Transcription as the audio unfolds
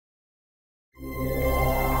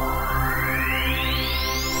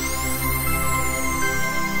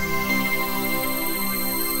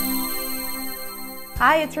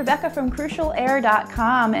Hi, it's Rebecca from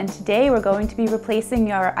CrucialAir.com, and today we're going to be replacing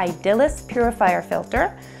your Idylis Purifier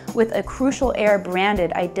Filter with a Crucial Air branded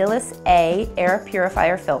Idylis A Air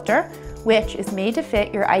Purifier Filter, which is made to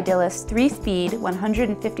fit your Idylis 3-speed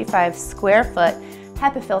 155 square foot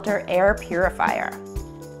HEPA filter air purifier.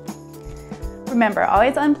 Remember,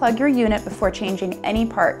 always unplug your unit before changing any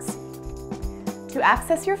parts. To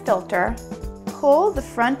access your filter, pull the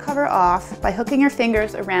front cover off by hooking your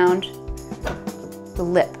fingers around the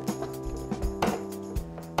lip.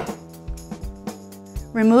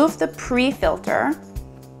 Remove the pre-filter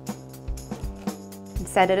and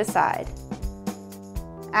set it aside.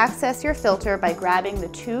 Access your filter by grabbing the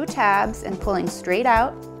two tabs and pulling straight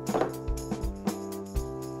out.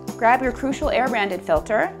 Grab your Crucial Air branded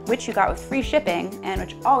filter, which you got with free shipping and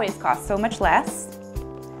which always costs so much less.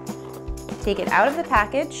 Take it out of the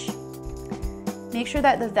package. Make sure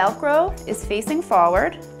that the Velcro is facing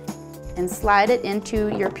forward and slide it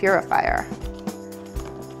into your purifier.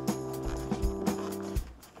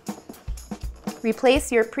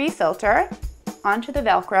 Replace your pre-filter onto the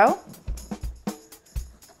Velcro.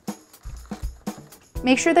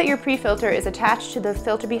 Make sure that your pre-filter is attached to the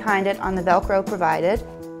filter behind it on the Velcro provided.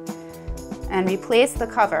 And replace the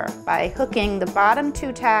cover by hooking the bottom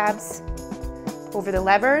two tabs over the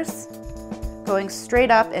levers, going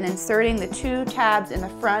straight up and inserting the two tabs in the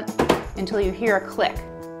front until you hear a click.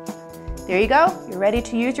 There you go, you're ready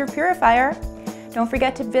to use your purifier. Don't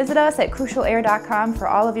forget to visit us at CrucialAir.com for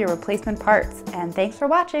all of your replacement parts, and thanks for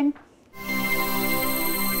watching.